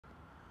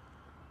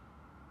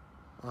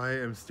I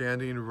am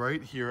standing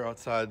right here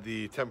outside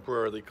the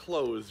temporarily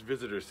closed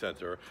visitor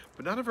center,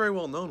 but not a very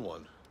well-known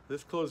one.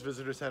 This closed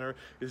visitor center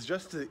is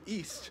just to the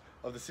east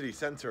of the city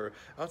center,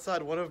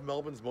 outside one of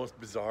Melbourne's most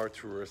bizarre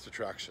tourist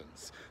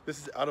attractions. This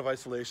is Out of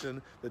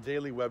Isolation, the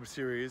daily web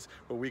series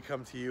where we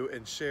come to you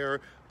and share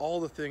all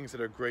the things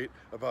that are great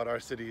about our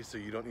city so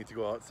you don't need to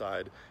go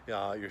outside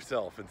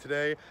yourself. And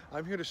today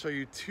I'm here to show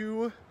you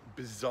two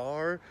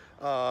bizarre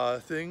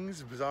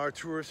bizarre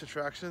tourist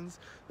attractions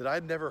that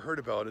I'd never heard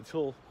about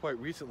until quite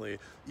recently,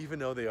 even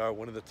though they are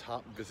one of the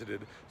top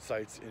visited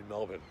sites in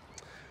Melbourne.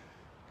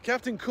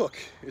 Captain Cook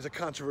is a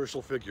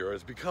controversial figure,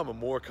 has become a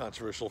more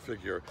controversial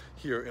figure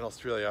here in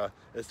Australia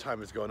as time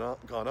has gone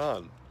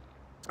on.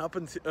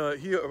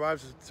 He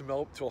arrives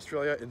to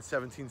Australia in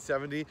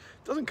 1770.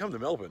 Doesn't come to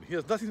Melbourne. He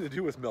has nothing to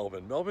do with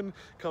Melbourne. Melbourne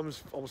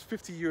comes almost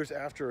 50 years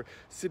after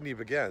Sydney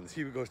begins.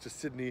 He goes to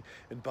Sydney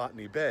and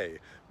Botany Bay.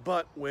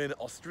 But when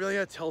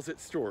Australia tells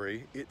its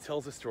story, it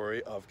tells the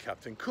story of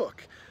Captain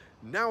Cook.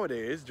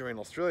 Nowadays, during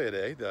Australia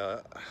Day,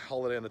 the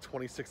holiday on the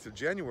 26th of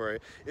January,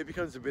 it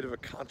becomes a bit of a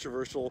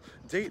controversial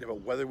date about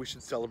whether we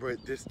should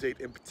celebrate this date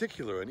in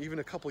particular. And even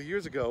a couple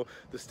years ago,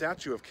 the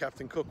statue of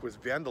Captain Cook was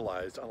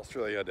vandalized on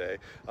Australia Day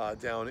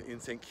down in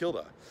St.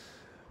 Kilda.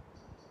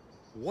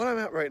 What I'm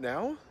at right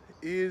now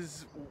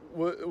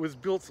was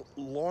built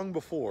long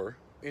before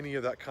any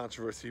of that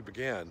controversy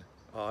began.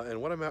 And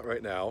what I'm at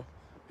right now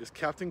is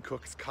Captain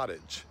Cook's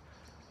Cottage.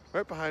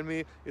 Right behind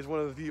me is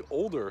one of the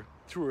older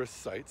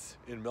tourist sites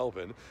in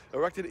Melbourne,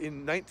 erected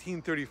in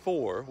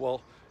 1934.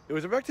 Well, it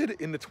was erected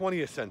in the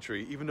 20th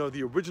century, even though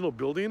the original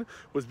building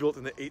was built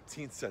in the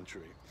 18th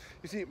century.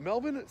 You see,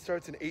 Melbourne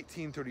starts in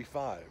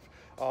 1835.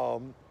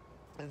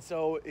 And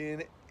so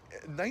in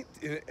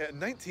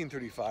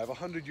 1935,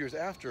 100 years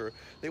after,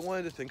 they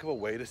wanted to think of a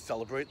way to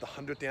celebrate the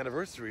 100th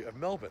anniversary of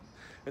Melbourne.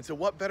 And so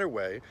what better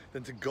way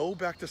than to go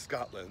back to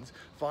Scotland,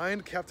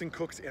 find Captain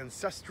Cook's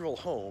ancestral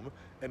home,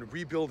 and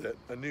rebuild it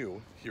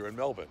anew here in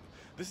Melbourne.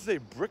 This is a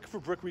brick for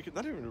brick,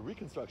 not even a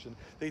reconstruction.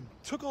 They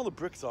took all the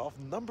bricks off,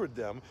 numbered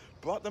them,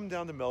 brought them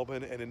down to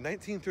Melbourne, and in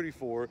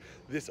 1934,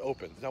 this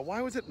opened. Now,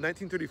 why was it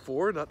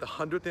 1934, not the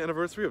 100th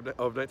anniversary of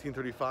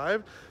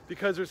 1935?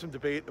 Because there's some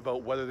debate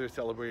about whether they're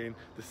celebrating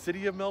the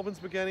city of Melbourne's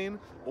beginning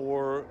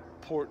or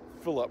Port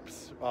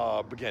Phillip's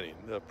beginning,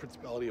 the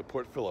Principality of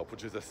Port Phillip,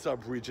 which is a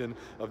sub-region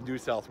of New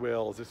South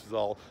Wales. This was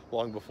all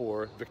long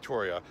before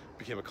Victoria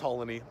became a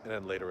colony and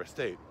then later a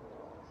state.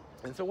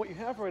 And so what you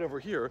have right over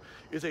here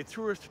is a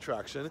tourist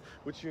attraction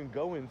which you can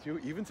go into.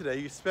 Even today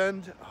you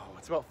spend,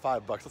 it's about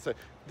 $5. Let's say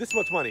this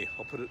much money.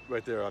 I'll put it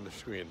right there on the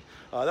screen.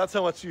 That's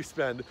how much you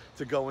spend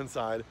to go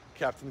inside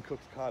Captain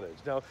Cook's Cottage.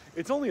 Now,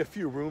 it's only a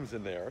few rooms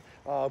in there,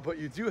 but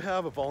you do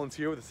have a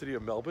volunteer with the City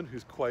of Melbourne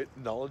who's quite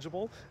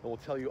knowledgeable and will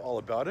tell you all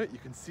about it. You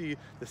can see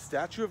the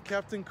statue of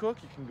Captain Cook.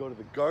 You can go to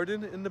the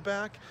garden in the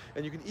back,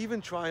 and you can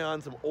even try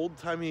on some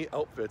old-timey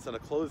outfits on a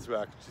clothes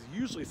rack, which is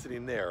usually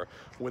sitting there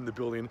when the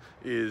building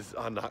is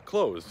not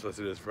closed, as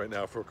it is right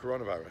now for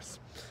coronavirus.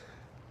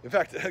 In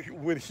fact,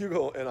 when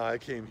Hugo and I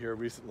came here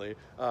recently,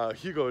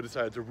 Hugo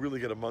decided to really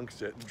get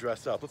amongst it and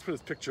dress up. Let's put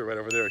his picture right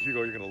over there.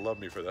 Hugo, you're gonna love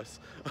me for this.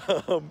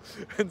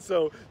 And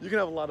so you can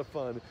have a lot of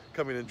fun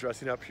coming and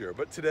dressing up here.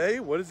 But today,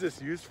 what is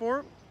this used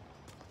for?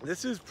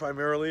 This is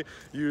primarily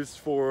used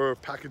for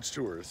package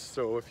tours.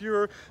 So if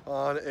you're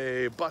on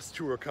a bus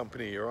tour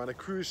company or on a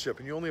cruise ship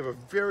and you only have a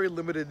very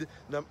limited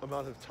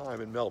amount of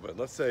time in Melbourne,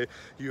 let's say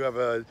you have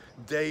a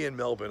day in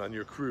Melbourne on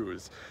your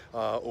cruise,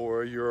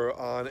 or you're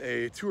on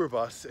a tour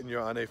bus and you're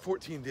on a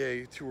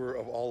 14-day tour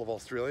of all of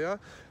Australia,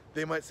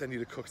 they might send you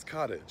to Cook's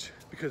Cottage,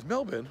 because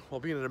Melbourne, while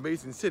being an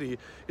amazing city,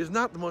 is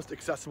not the most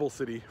accessible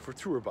city for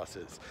tour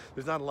buses.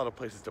 There's not a lot of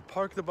places to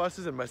park the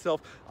buses, and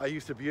myself, I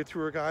used to be a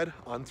tour guide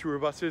on tour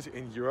buses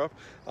in Europe.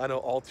 I know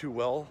all too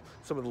well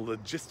some of the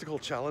logistical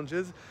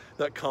challenges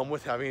that come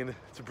with having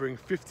to bring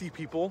 50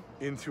 people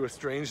into a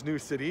strange new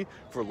city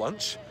for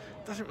lunch.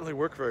 It doesn't really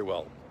work very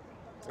well.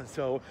 And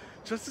so,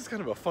 just as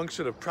kind of a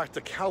function of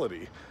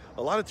practicality,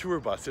 a lot of tour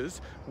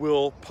buses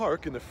will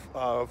park in the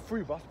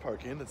free bus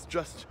parking that's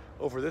just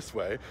over this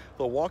way.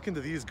 They'll walk into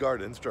these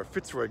gardens, which are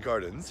Fitzroy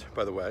Gardens,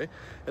 by the way,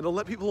 and they'll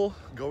let people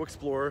go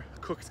explore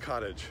Cook's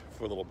Cottage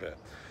for a little bit.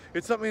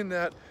 It's something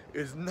that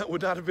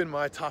would not have been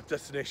my top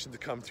destination to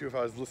come to if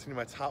I was listing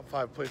my top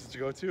 5 places to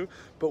go to,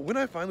 but when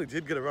I finally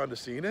did get around to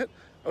seeing it,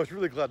 I was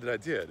really glad that I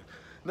did.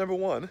 Number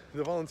one,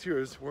 the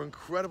volunteers were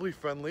incredibly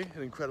friendly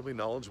and incredibly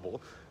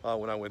knowledgeable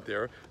when I went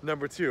there.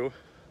 Number two,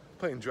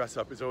 playing dress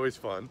up is always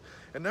fun.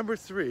 And number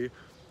three,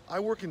 I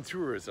work in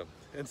tourism.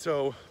 And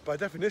so by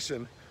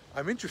definition,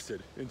 I'm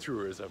interested in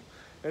tourism.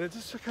 And it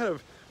just kind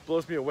of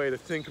blows me away to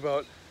think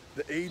about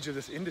the age of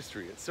this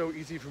industry. It's so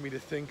easy for me to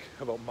think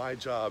about my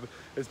job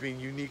as being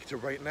unique to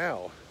right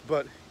now.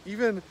 But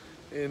even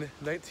in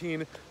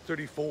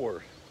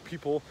 1934,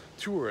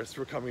 tourists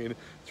were coming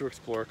to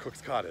explore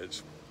Cook's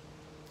Cottage.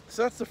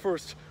 So that's the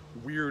first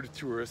weird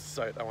tourist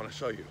site I want to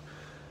show you.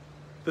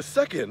 The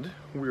second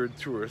weird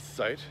tourist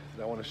site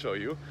that I want to show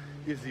you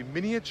is the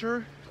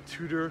Miniature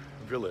Tudor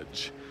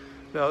Village.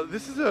 Now,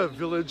 this is a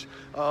village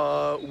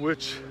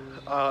which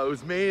It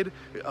was made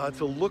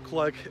to look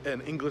like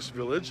an English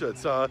village.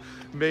 It's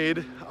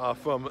made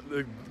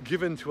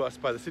given to us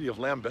by the city of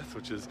Lambeth,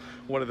 which is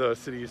one of the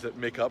cities that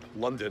make up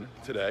London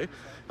today.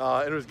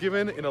 And it was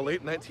given in the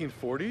late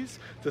 1940s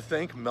to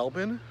thank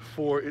Melbourne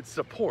for its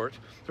support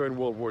during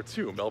World War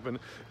II. Melbourne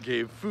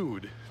gave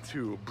food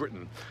to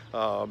Britain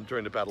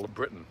during the Battle of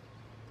Britain.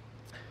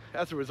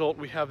 As a result,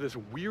 we have this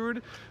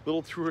weird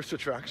little tourist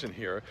attraction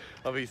here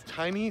of these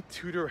tiny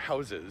Tudor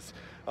houses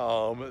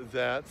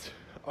that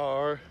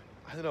are,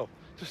 I don't know,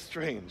 just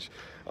strange.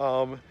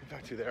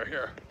 Back to there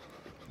here.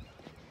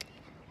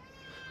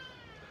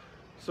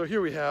 So here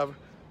we have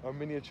our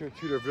miniature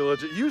Tudor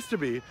village. It used to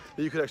be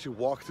that you could actually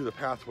walk through the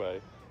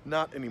pathway,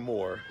 not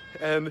anymore.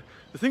 And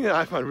the thing that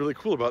I find really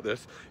cool about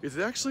this is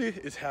it actually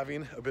is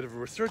having a bit of a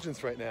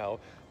resurgence right now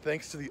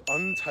thanks to the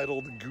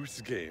Untitled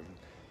Goose game.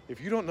 If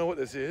you don't know what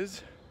this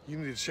is, you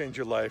need to change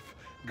your life.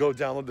 Go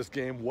download this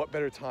game. What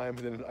better time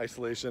than in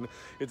isolation?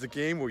 It's a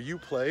game where you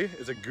play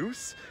as a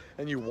goose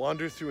and you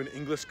wander through an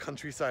English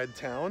countryside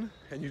town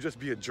and you just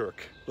be a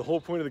jerk. The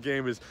whole point of the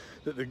game is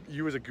that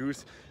you as a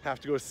goose have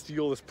to go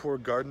steal this poor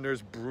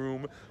gardener's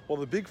broom, while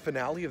the big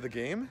finale of the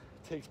game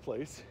takes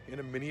place in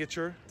a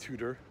miniature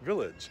Tudor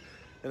village.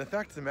 And the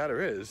fact of the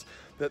matter is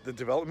that the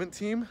development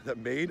team that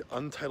made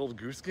Untitled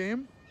Goose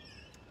Game,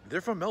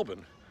 they're from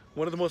Melbourne.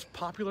 One of the most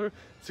popular,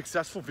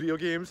 successful video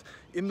games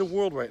in the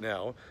world right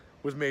now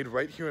was made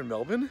right here in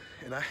Melbourne,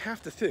 and I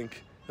have to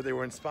think that they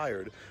were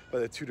inspired by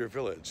the Tudor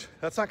Village.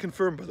 That's not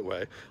confirmed, by the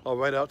way. I'll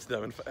write out to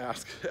them and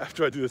ask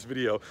after I do this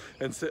video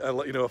and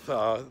let you know if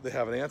they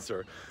have an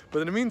answer. But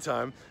in the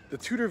meantime, the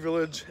Tudor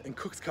Village and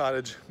Cook's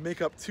Cottage make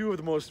up two of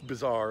the most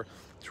bizarre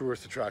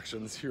tourist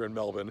attractions here in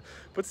Melbourne,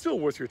 but still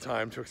worth your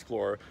time to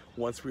explore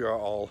once we are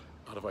all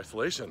out of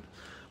isolation.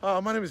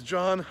 My name is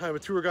John. I'm a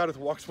tour guide with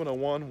Walks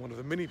 101, one of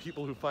the many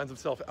people who finds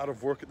himself out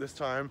of work at this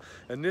time.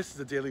 And this is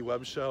a daily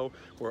web show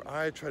where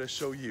I try to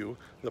show you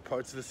the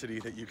parts of the city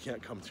that you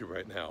can't come to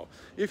right now.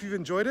 If you've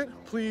enjoyed it,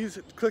 please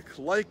click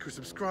like or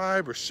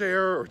subscribe or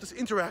share or just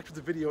interact with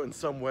the video in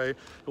some way.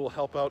 It will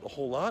help out a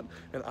whole lot.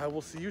 And I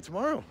will see you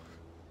tomorrow.